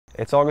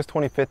It's August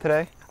 25th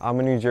today. I'm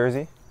in New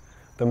Jersey.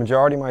 The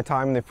majority of my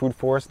time in the food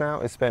forest now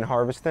is spent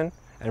harvesting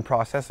and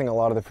processing a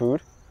lot of the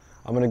food.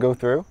 I'm gonna go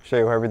through, show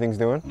you how everything's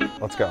doing.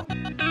 Let's go.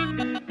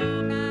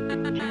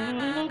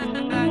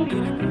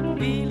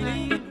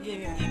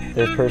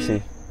 There's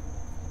Percy.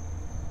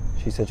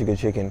 She's such a good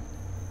chicken.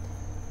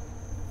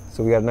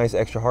 So we got a nice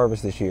extra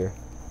harvest this year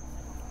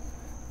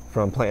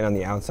from planting on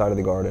the outside of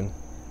the garden.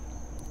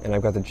 And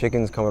I've got the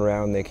chickens coming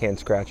around, they can't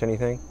scratch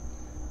anything.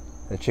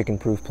 The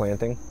chicken-proof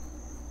planting.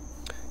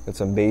 Got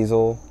some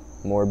basil,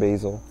 more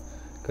basil.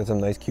 Got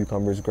some nice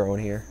cucumbers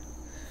growing here.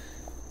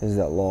 This is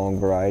that long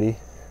variety.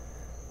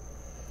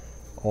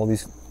 All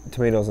these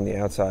tomatoes on the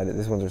outside,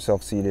 these ones are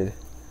self-seeded.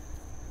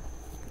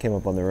 Came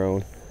up on their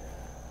own.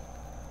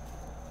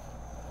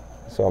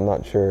 So I'm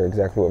not sure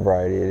exactly what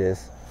variety it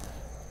is.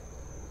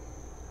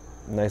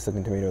 Nice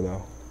looking tomato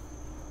though.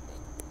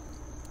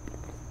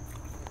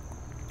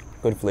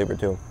 Good flavor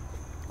too.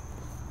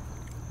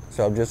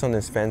 So I'm just on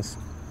this fence,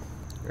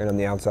 and on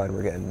the outside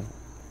we're getting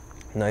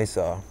nice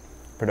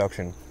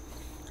production.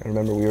 I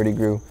remember we already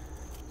grew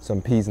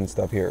some peas and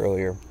stuff here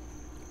earlier.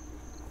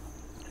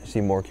 I see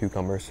more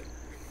cucumbers.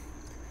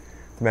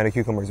 The amount of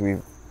cucumbers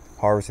we've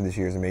harvested this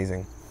year is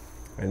amazing.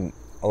 And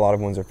a lot of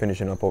ones are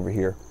finishing up over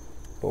here,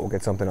 but we'll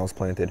get something else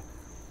planted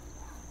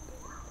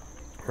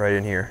right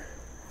in here.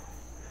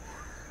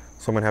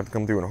 So I'm gonna have to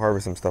come through and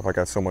harvest some stuff. I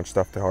got so much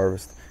stuff to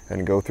harvest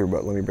and go through,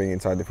 but let me bring you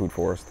inside the food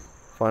forest.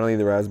 Finally,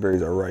 the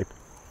raspberries are ripe.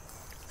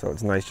 So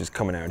it's nice just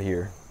coming out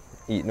here,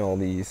 eating all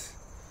these.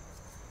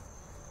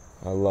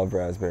 I love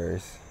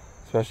raspberries,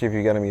 especially if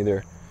you get them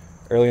either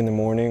early in the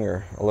morning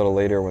or a little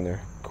later when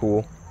they're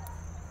cool.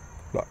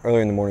 But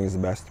early in the morning is the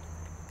best.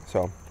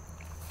 So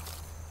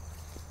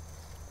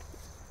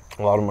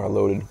a lot of them are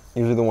loaded.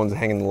 Usually the ones that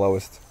hang in the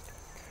lowest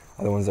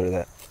are the ones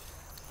that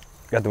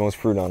got the most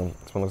fruit on them.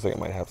 This one looks like it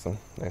might have some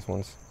nice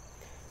ones.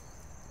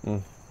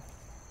 A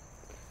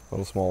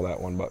little small,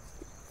 that one, but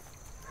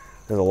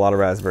there's a lot of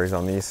raspberries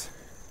on these.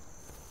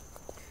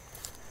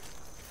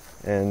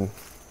 And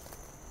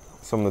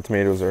some of the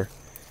tomatoes are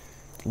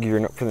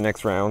gearing up for the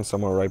next round.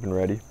 Some are ripe and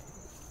ready.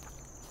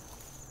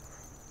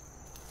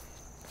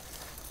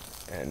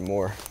 And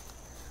more.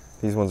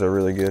 These ones are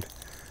really good.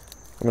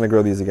 I'm gonna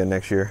grow these again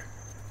next year.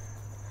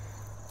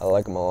 I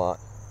like them a lot.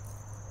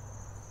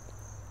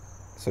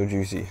 So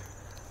juicy.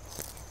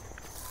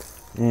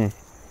 I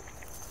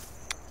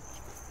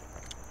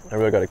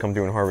really gotta come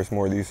through and harvest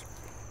more of these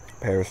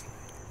pears.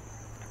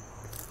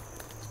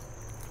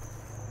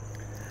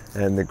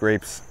 And the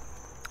grapes,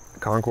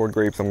 Concord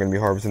grapes, I'm gonna be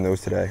harvesting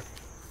those today.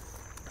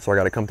 So I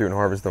gotta come through and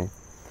harvest them.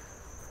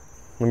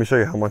 Let me show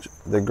you how much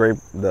the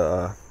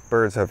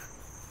birds have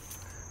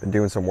been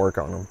doing some work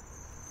on them.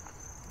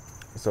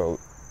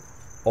 So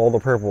all the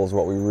purple is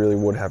what we really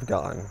would have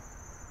gotten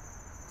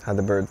had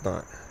the birds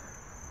not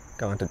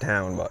gone to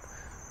town, but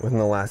within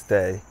the last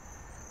day,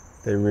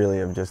 they really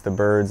have just, the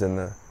birds and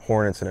the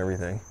hornets and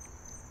everything.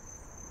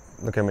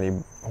 Look how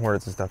many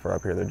hornets and stuff are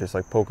up here. They're just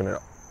like poking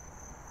at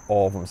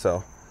all of them.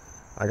 So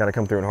I gotta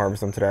come through and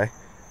harvest them today.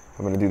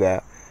 I'm gonna do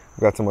that.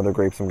 We've got some other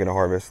grapes I'm gonna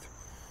harvest.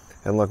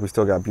 And look, we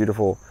still got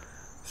beautiful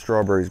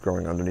strawberries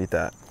growing underneath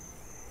that.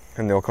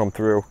 And they'll come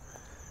through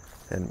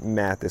and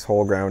mat this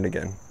whole ground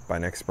again by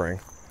next spring.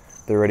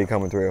 They're already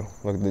coming through.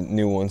 Look at the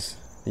new ones,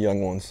 the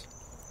young ones.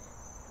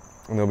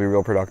 And they'll be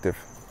real productive.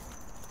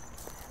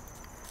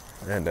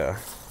 And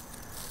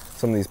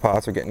some of these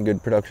pots are getting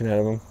good production out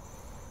of them.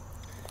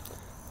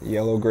 The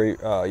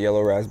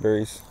yellow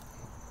raspberries,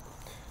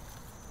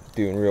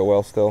 doing real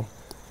well still.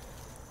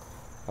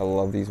 I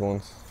love these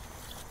ones.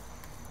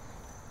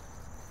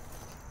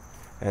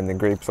 And the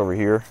grapes over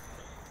here,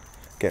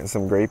 getting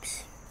some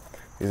grapes.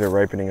 These are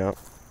ripening up.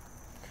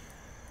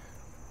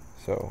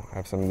 So I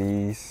have some of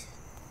these,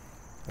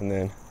 and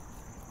then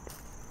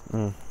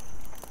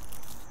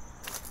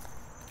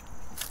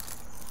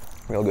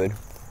real good.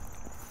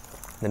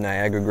 The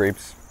Niagara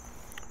grapes,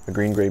 the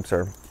green grapes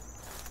are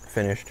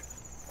finished.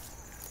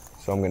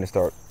 So I'm gonna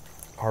start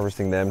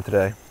harvesting them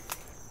today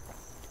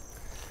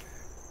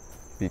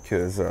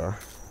because the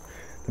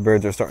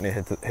birds are starting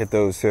to hit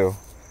those too.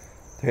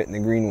 They're hitting the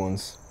green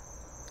ones,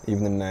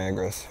 even the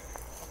Niagaras.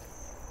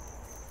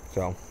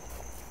 So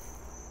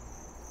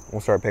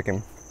we'll start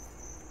picking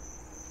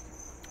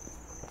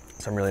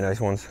some really nice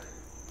ones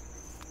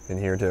in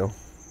here too.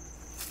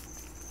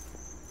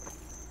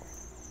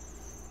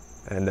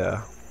 And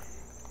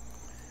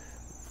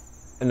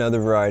another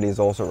variety is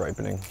also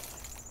ripening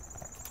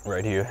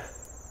right here.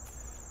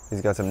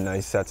 He's got some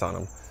nice sets on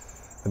them.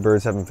 The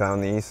birds haven't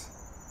found these,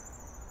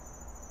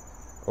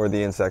 or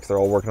the insects. They're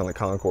all working on the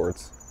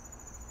Concords.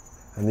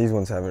 And these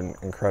ones have an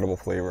incredible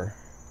flavor.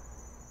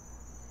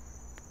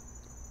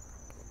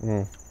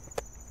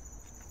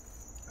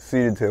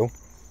 Seeded too.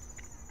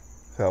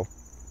 So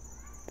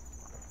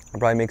I'll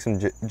probably make some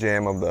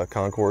jam of the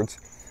Concords.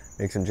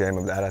 Make some jam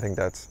of that. I think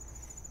it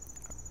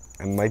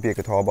might be a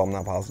catawba, but I'm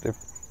not positive.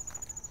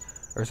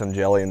 Or some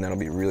jelly, and that'll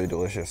be really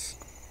delicious.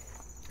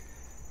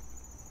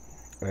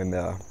 And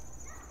the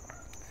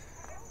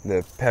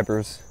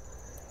peppers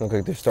look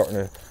like they're starting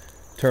to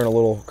turn a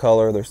little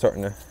color. They're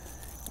starting to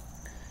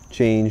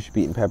change,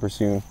 beet and pepper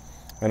soon.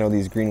 I know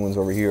these green ones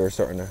over here are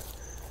starting to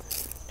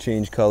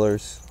change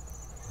colors,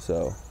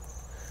 so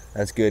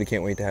that's good.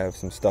 Can't wait to have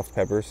some stuffed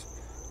peppers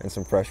and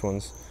some fresh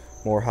ones,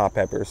 more hot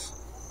peppers.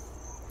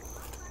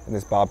 And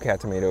this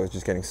bobcat tomato is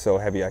just getting so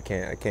heavy. I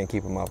can't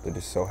keep them up. They're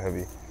just so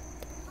heavy.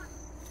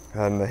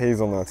 And the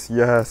hazelnuts,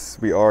 yes,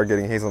 we are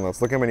getting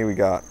hazelnuts. Look how many we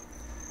got.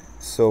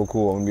 So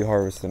cool. I'm gonna be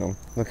harvesting them.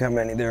 Look how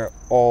many. They're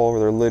all over.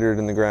 They're littered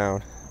in the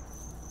ground.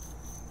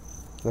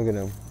 Look at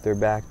them. They're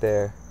back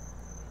there.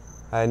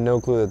 I had no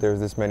clue that there was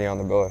this many on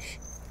the bush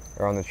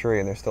or on the tree,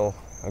 and there's still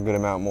a good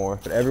amount more.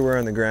 But everywhere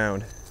on the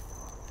ground,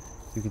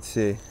 you can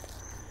see.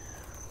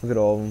 Look at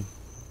all of them.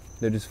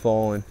 They're just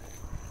falling.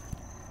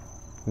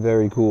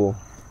 Very cool.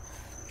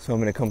 So I'm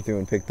gonna come through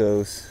and pick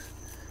those.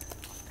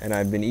 And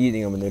I've been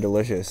eating them, and they're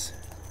delicious.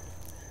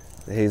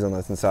 The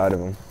hazelnuts inside of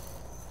them.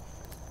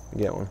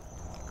 Get one.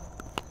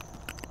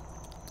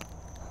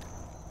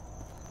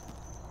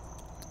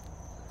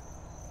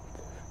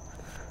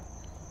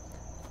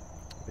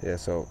 Yeah,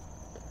 so.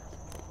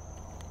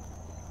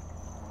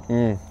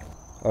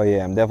 Oh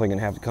yeah, I'm definitely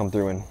gonna have to come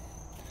through and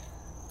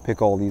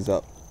pick all these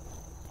up.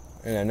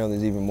 And I know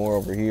there's even more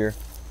over here.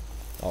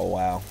 Oh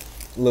wow,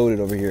 loaded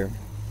over here.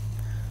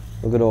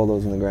 Look at all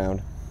those in the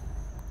ground.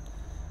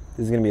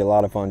 This is gonna be a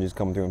lot of fun just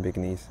coming through and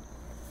picking these.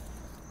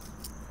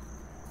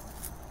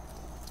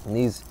 And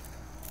these,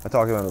 I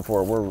talked about them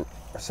before, were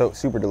so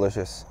super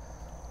delicious.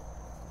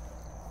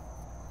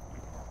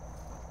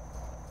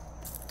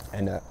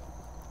 And that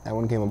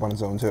one came up on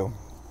its own too.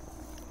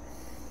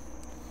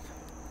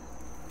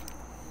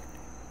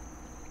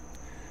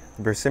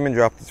 The persimmon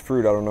dropped its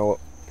fruit. I don't know,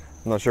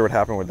 I'm not sure what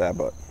happened with that,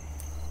 but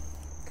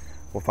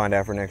we'll find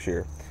out for next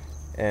year.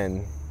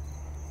 And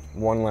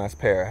one last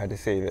pear, I had to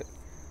save it.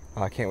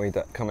 I can't wait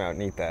to come out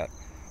and eat that.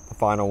 The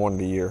final one of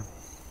the year.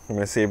 I'm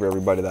gonna savor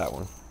everybody that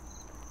one.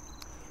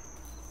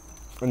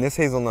 And this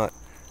hazelnut,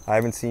 I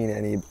haven't seen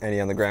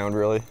any on the ground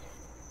really.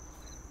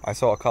 I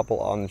saw a couple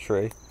on the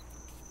tree.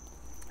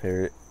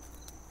 Here's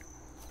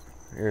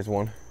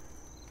one.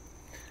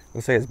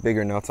 Looks like it's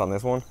bigger nuts on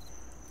this one.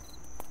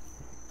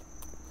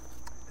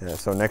 Yeah,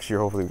 so next year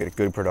hopefully we get a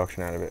good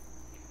production out of it.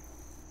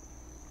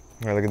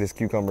 All right, look at this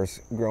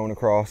cucumbers growing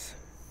across.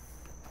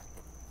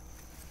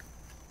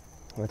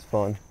 That's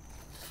fun.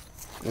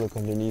 Look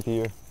underneath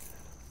here.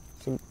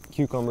 Some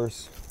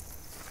cucumbers.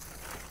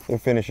 They're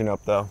finishing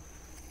up though.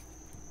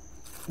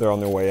 They're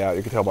on their way out.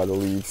 You can tell by the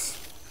leaves.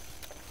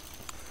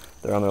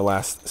 They're on their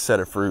last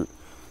set of fruit.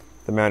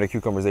 The amount of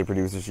cucumbers they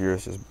produce this year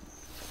is just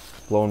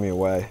blowing me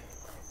away.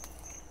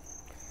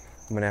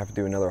 I'm gonna have to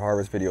do another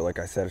harvest video, like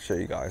I said, to show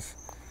you guys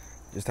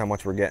just how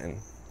much we're getting.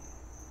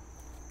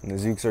 And the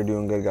zooks are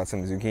doing good. Got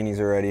some zucchinis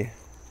already.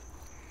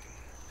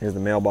 Here's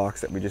the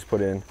mailbox that we just put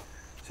in.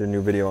 So a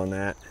new video on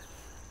that.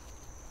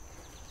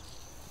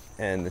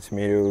 And the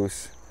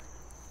tomatoes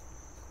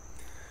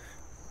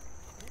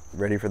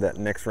ready for that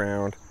next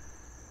round.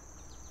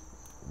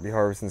 Be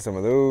harvesting some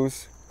of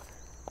those.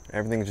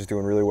 Everything's just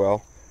doing really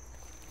well.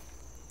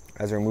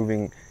 As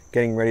we're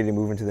getting ready to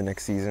move into the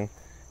next season,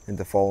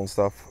 into fall and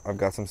stuff, I've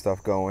got some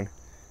stuff going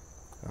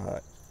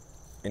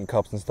in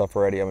cups and stuff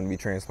already. I'm gonna be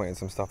transplanting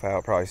some stuff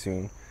out probably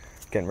soon,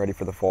 getting ready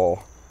for the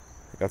fall.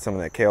 Got some of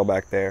that kale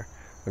back there.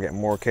 We're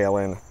getting more kale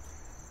in,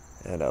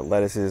 and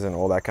lettuces and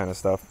all that kind of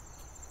stuff,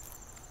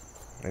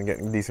 and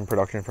getting decent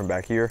production from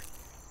back here.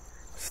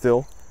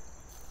 Still,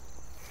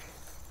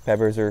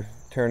 peppers are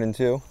turning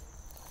too,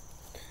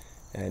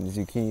 and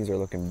zucchinis are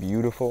looking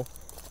beautiful.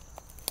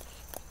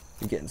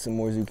 You're getting some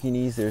more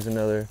zucchinis. There's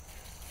another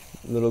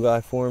little guy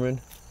forming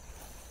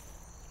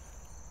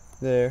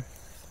there.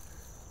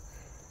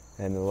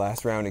 And the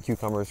last round of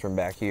cucumbers from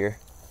back here.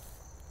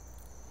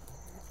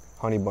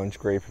 Honey bunch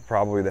grape,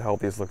 probably the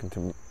healthiest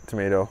looking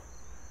tomato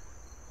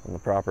on the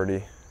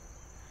property.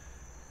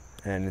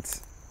 And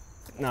it's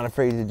not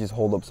afraid to just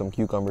hold up some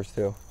cucumbers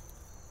too.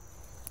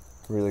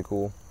 Really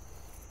cool.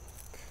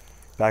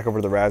 Back over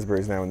to the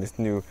raspberries now, and this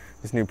new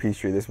peach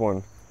tree. This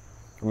one,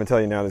 I'm gonna tell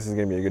you now, this is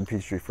gonna be a good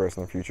peach tree for us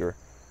in the future.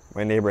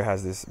 My neighbor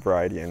has this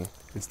variety and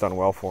it's done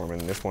well for him,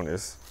 and this one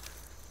is,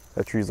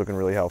 that tree's looking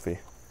really healthy.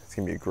 It's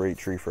gonna be a great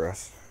tree for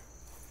us.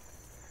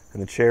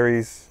 And the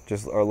cherries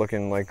just are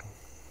looking like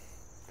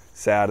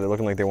sad. They're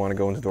looking like they want to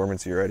go into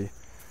dormancy already,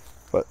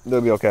 but they'll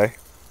be okay.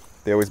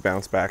 They always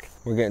bounce back.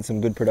 We're getting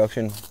some good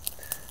production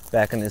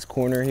back in this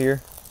corner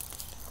here,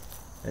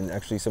 and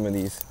actually some of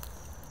these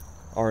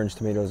orange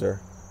tomatoes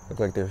look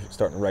like they're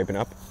starting to ripen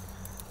up.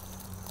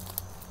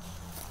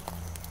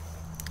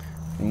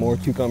 And more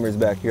cucumbers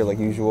back here like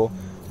usual.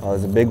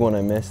 There's a big one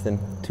I missed, and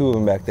two of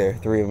them back there,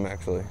 three of them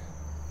actually.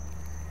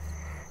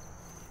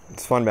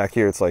 It's fun back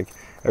here. It's like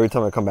every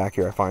time I come back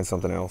here I find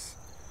something else.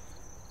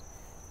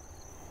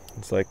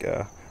 It's like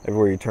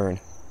everywhere you turn.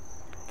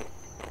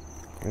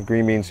 And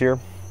green beans here,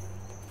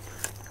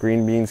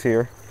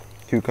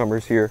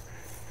 cucumbers here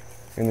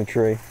in the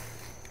tree.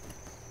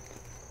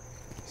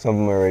 Some of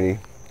them already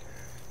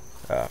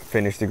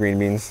finished the green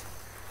beans.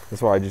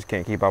 That's why I just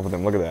can't keep up with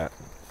them. Look at that.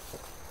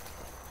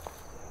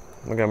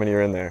 Look how many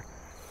are in there.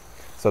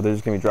 So they're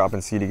just gonna be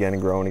dropping seed again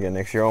and growing again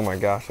next year. Oh my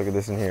gosh, look at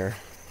this in here.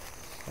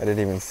 I didn't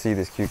even see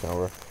this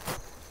cucumber.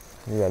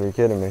 You gotta be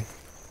kidding me.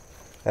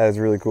 That is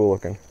really cool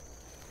looking.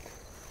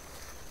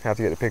 Have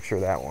to get a picture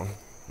of that one.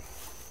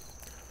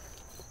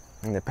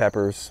 And the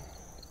peppers,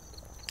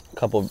 a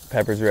couple of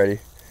peppers ready.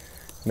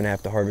 I'm gonna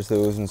have to harvest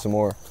those, and some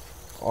more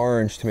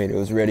orange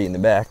tomatoes ready in the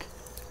back.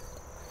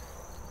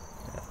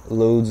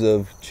 Loads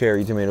of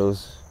cherry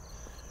tomatoes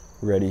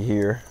ready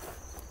here.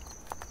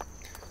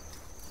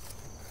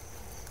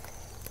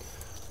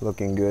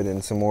 Looking good,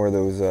 and some more of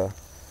those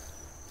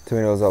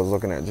tomatoes I was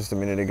looking at just a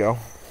minute ago.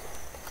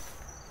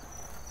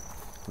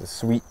 The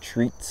sweet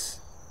treats.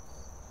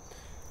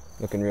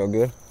 Looking real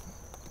good.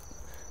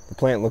 The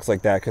plant looks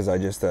like that because I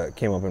just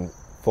came up and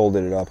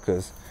folded it up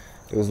because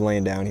it was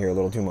laying down here a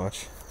little too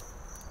much.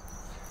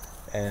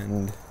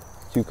 And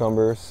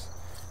cucumbers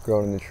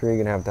growing in the tree.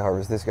 Gonna have to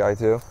harvest this guy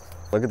too.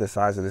 Look at the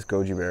size of this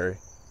goji berry.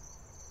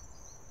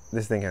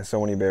 This thing has so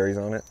many berries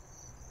on it.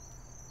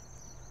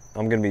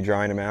 I'm gonna be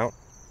drying them out.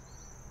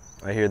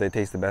 I hear they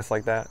taste the best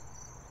like that.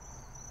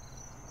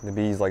 The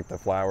bees like the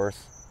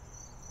flowers.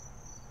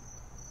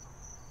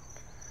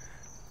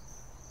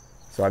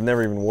 So I've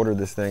never even watered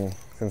this thing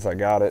since I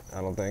got it, I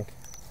don't think.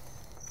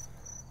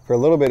 For a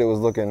little bit it was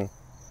looking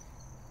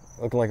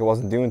like it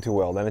wasn't doing too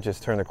well. Then it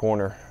just turned the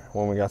corner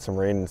when we got some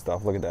rain and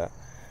stuff. Look at that.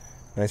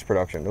 Nice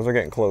production. Those are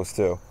getting close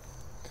too.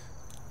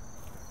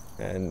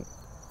 And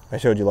I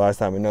showed you last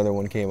time another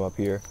one came up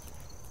here.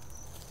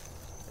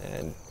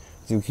 And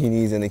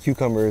zucchinis and the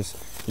cucumbers,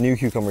 new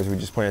cucumbers we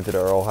just planted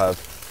are all have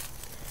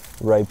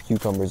ripe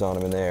cucumbers on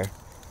them in there.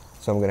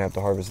 So I'm gonna have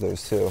to harvest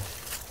those too.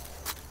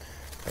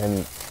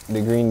 And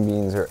the green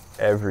beans are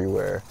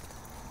everywhere.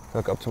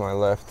 Look up to my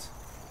left.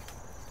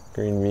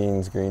 Green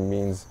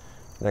beans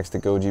next to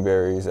goji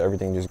berries,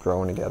 everything just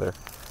growing together.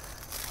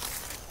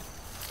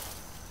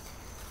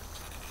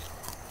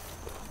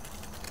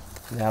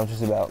 Now it's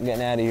just about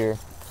getting out of here.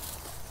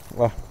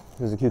 Well,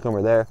 there's a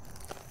cucumber there.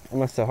 I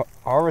must have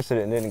harvested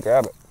it and didn't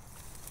grab it.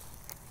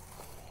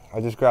 I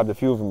just grabbed a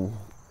few of them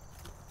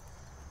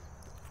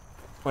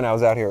when I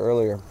was out here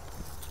earlier.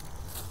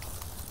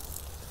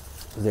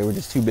 They were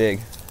just too big.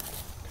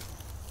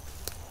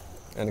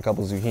 And a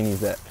couple zucchinis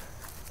that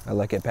I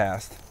let get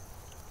past.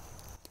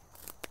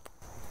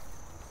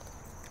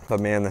 But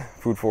man, the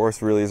food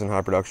forest really is in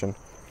high production.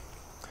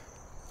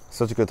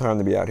 Such a good time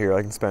to be out here.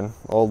 I can spend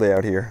all day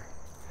out here.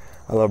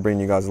 I love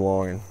bringing you guys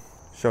along and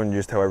showing you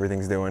just how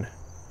everything's doing.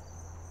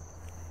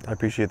 I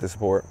appreciate the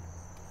support.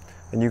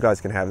 And you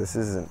guys can have this.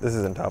 This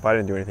isn't tough. I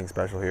didn't do anything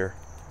special here.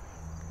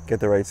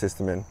 Get the right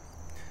system in.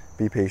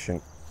 Be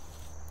patient.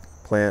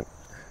 Plant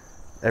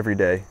every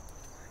day.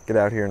 Get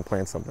out here and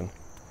plant something.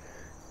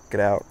 Get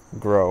out,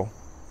 grow,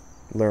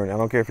 learn. I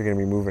don't care if you're going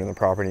to be moving in the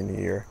property in a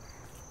year.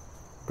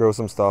 Grow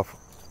some stuff.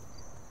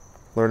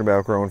 Learn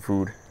about growing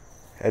food.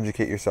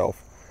 Educate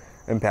yourself.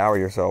 Empower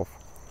yourself.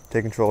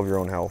 Take control of your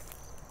own health.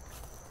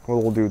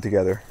 We'll do it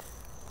together.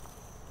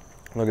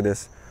 Look at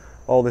this.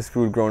 All this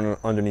food growing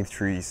underneath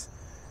trees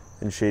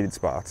in shaded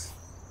spots.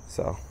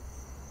 So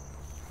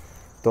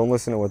don't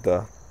listen to what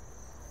the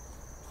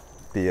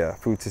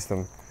food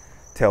system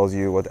tells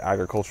you, what the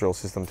agricultural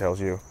system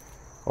tells you.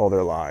 All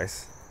their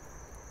lies.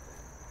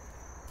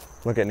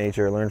 Look at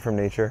nature, learn from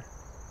nature,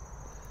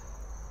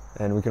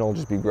 and we can all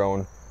just be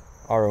growing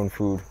our own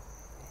food.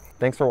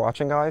 Thanks for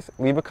watching, guys.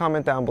 Leave a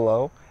comment down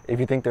below if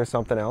you think there's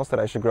something else that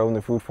I should grow in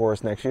the food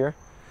forest next year.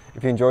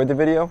 If you enjoyed the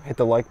video, hit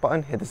the like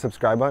button, hit the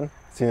subscribe button.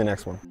 See you in the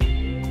next one.